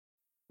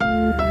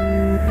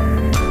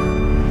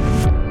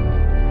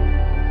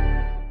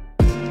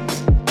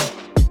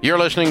You're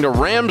listening to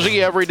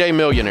Ramsey Everyday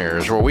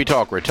Millionaires, where we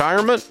talk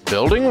retirement,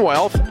 building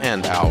wealth,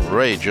 and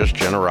outrageous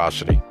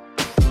generosity.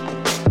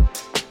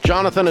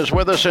 Jonathan is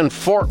with us in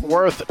Fort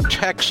Worth,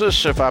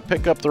 Texas, if I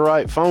pick up the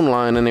right phone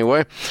line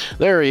anyway.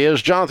 There he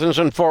is. Jonathan's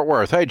in Fort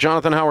Worth. Hey,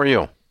 Jonathan, how are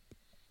you?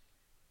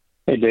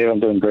 Hey, Dave, I'm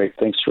doing great.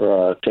 Thanks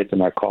for taking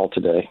my call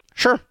today.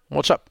 Sure.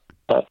 What's up?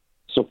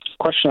 So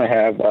question I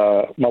have,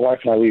 my wife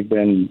and I, we've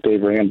been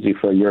Dave Ramsey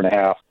for a year and a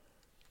half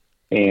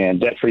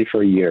and debt-free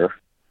for a year.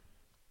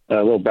 A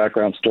little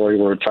background story,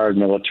 we're retired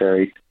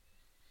military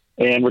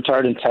and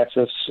retired in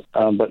Texas,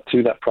 but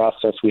through that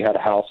process, we had a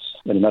house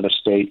in another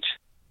state,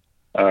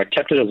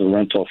 kept it as a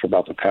rental for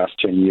about the past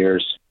 10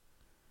 years,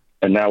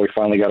 and now we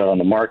finally got it on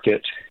the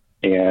market,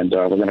 and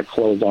we're going to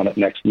close on it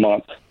next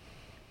month.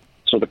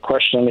 So the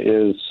question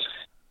is,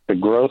 the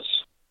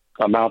gross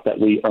amount that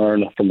we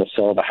earn from the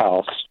sale of the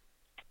house,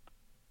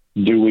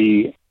 do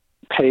we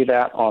pay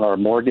that on our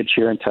mortgage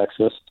here in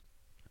Texas?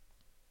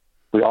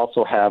 We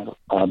also have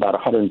about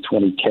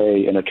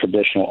 $120K in a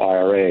traditional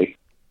IRA,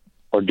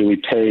 or do we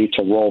pay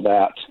to roll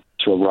that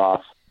to a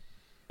Roth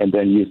and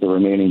then use the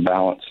remaining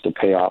balance to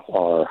pay off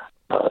our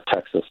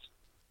Texas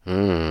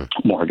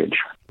mortgage?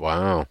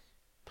 Wow.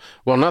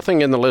 Well,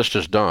 nothing in the list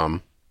is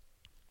dumb.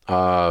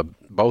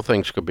 Both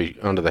things could be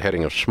under the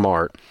heading of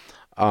smart.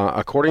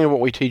 According to what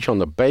we teach on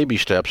the baby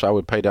steps, I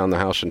would pay down the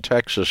house in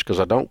Texas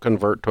because I don't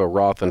convert to a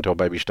Roth until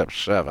baby step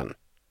 7.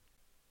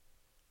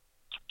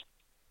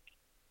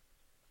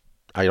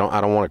 I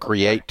don't want to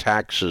create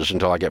taxes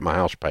until I get my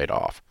house paid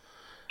off.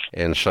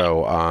 And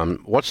so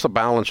what's the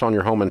balance on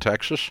your home in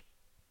Texas?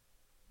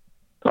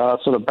 So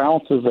the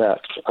balance is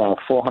at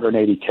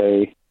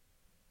 $480K.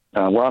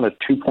 We're on a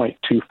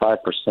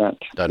 2.25%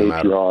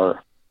 APR,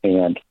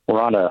 and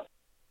we're on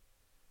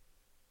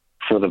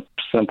for the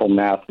simple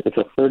math, it's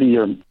a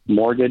 30-year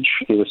mortgage.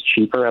 It was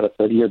cheaper at a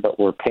 30-year, but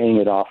we're paying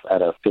it off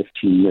at a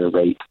 15-year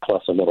rate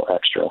plus a little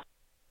extra.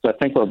 So I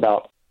think we're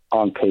about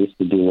on pace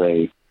to do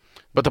a.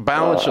 But the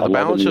balance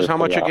is how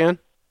much again?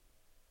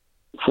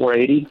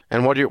 $480.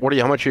 And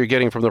how much are you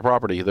getting from the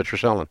property that you're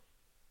selling?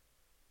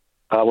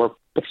 We're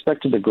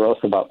expected to gross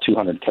about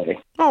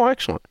 $200K. Oh,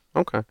 excellent.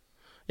 Okay.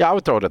 Yeah, I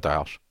would throw it at the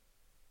house.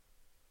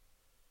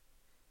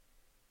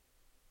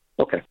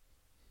 Okay.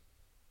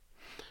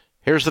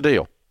 Here's the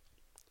deal.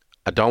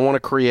 I don't want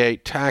to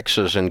create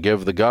taxes and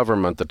give the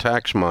government the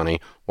tax money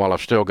while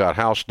I've still got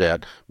house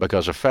debt,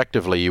 because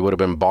effectively you would have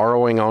been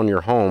borrowing on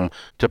your home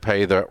to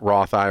pay the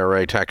Roth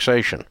IRA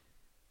taxation.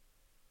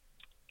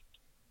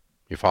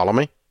 You follow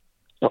me?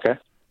 Okay.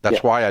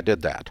 That's why I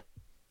did that.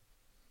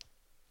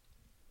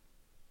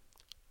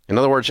 In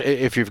other words,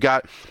 if you've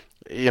got,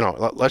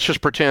 let's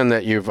just pretend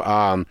that you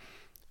owe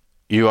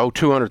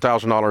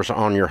 $200,000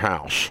 on your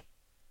house,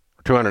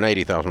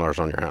 $280,000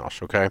 on your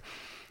house, okay?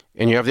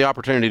 And you have the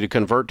opportunity to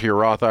convert to your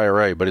Roth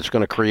IRA, but it's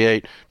going to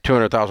create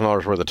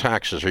 $200,000 worth of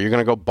taxes. Are you going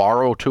to go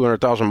borrow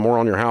 $200,000 more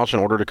on your house in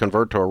order to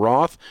convert to a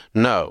Roth?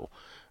 No.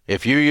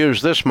 If you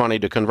use this money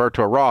to convert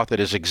to a Roth, it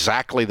is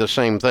exactly the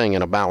same thing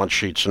in a balance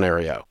sheet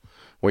scenario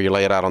where you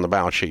lay it out on the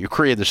balance sheet. You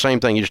created the same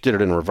thing, you just did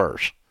it in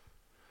reverse.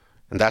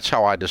 And that's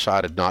how I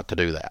decided not to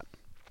do that.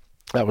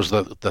 That was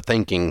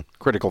the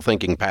critical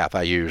thinking path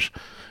I used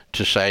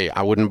to say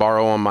I wouldn't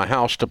borrow on my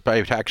house to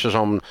pay taxes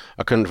on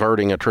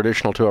converting a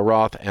traditional to a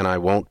Roth, and I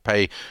won't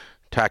pay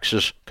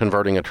taxes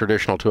converting a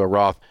traditional to a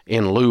Roth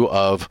in lieu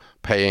of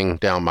paying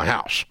down my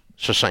house.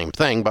 It's the same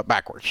thing, but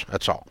backwards.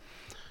 That's all.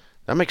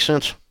 That makes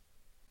sense?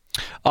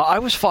 I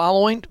was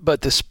following,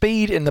 but the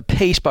speed and the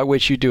pace by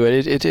which you do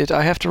it,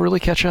 I have to really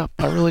catch up.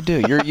 I really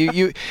do.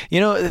 You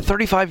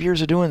 35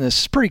 years of doing this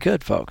is pretty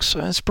good, folks.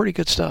 It's pretty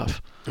good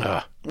stuff.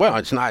 Well,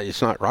 it's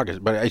not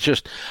rocket, but it's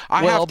just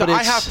I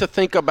have to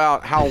think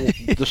about how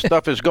the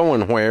stuff is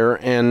going where,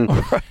 and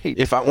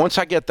right. Once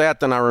I get that,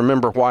 then I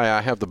remember why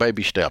I have the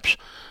baby steps.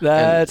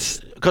 That's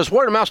because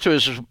what it amounts to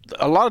is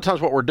a lot of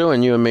times what we're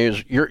doing, you and me,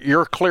 is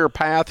your clear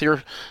path,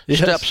 your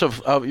steps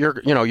of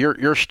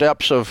your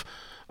steps of.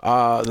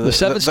 The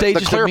 7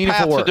 stages the clear of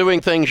path to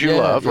doing things you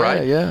love,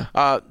 right?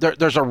 Yeah.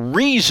 There's a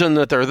reason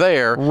that they're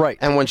there, right?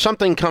 And when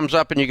something comes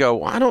up and you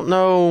go, I don't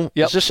know,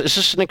 is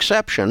this an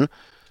exception?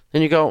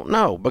 Then you go,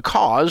 no,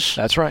 because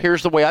that's right.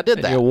 Here's the way I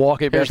did that. You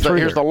walk it back through.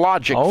 Here's the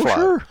logic. Oh, flow.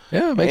 Sure.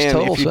 Yeah, it makes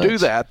total sense. And if you do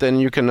that, then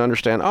you can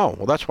understand. Oh,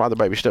 well, that's why the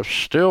baby steps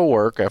still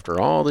work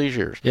after all these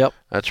years. Yep.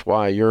 That's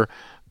why your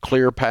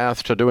clear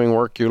path to doing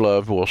work you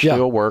love will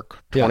still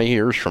work 20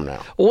 years from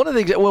now. Well, one of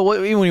the things,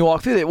 when you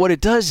walk through that, what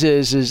it does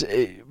is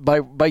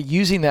by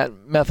using that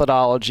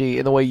methodology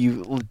and the way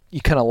you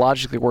kind of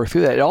logically work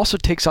through that, it also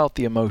takes out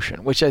the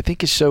emotion, which I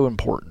think is so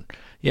important.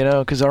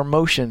 Because our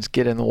emotions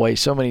get in the way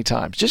so many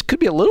times. Just could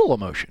be a little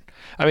emotion.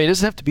 I mean, it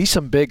doesn't have to be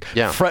some big,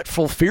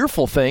 fretful,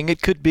 fearful thing.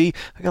 It could be,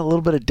 I got a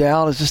little bit of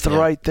doubt. Is this the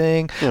right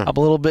thing? Yeah. I'm a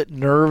little bit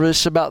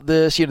nervous about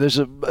this. There's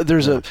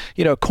a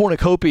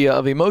cornucopia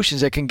of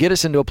emotions that can get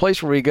us into a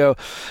place where we go,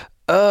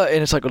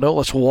 and it's like, no,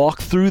 let's walk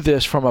through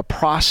this from a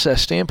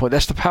process standpoint.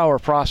 That's the power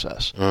of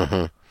process.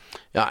 Mm-hmm.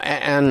 Yeah,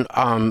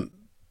 and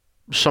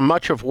so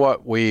much of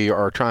what we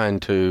are trying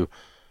to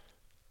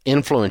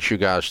influence you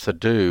guys to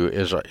do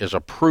is a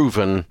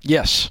proven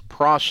Yes.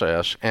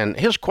 process, and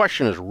his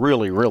question is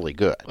really, really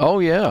good Oh,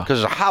 yeah.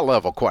 because it's a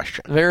high-level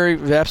question.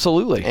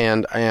 Absolutely.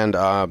 And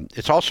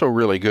it's also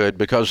really good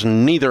because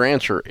neither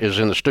answer is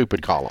in the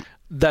stupid column.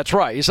 That's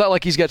right. It's not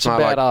like he's got some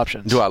Not bad like,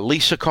 options. Do I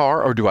lease a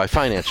car or do I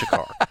finance a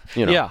car?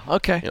 Yeah,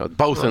 okay.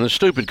 Both in the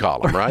stupid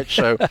column, right?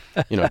 So,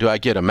 do I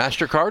get a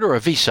MasterCard or a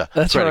Visa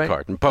That's credit right.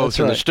 card? And both That's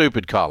in the right.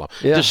 stupid column.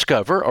 Yeah.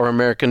 Discover or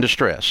American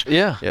Distress?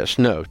 Yeah. Yes,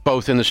 no.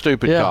 Both in the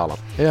stupid Yeah. column.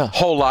 Yeah.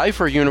 Whole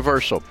life or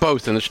universal?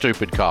 Both in the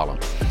stupid column.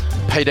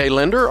 Payday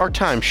lender or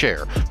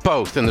timeshare?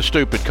 Both in the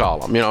stupid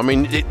column.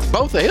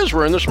 Both of his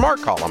were in the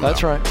smart column.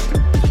 That's though. right.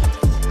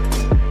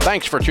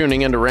 Thanks for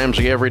tuning in to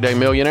Ramsey Everyday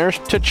Millionaires.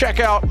 To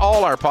check out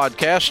all our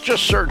podcasts,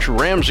 just search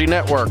Ramsey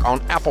Network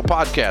on Apple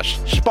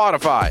Podcasts,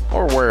 Spotify,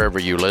 or wherever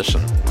you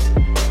listen.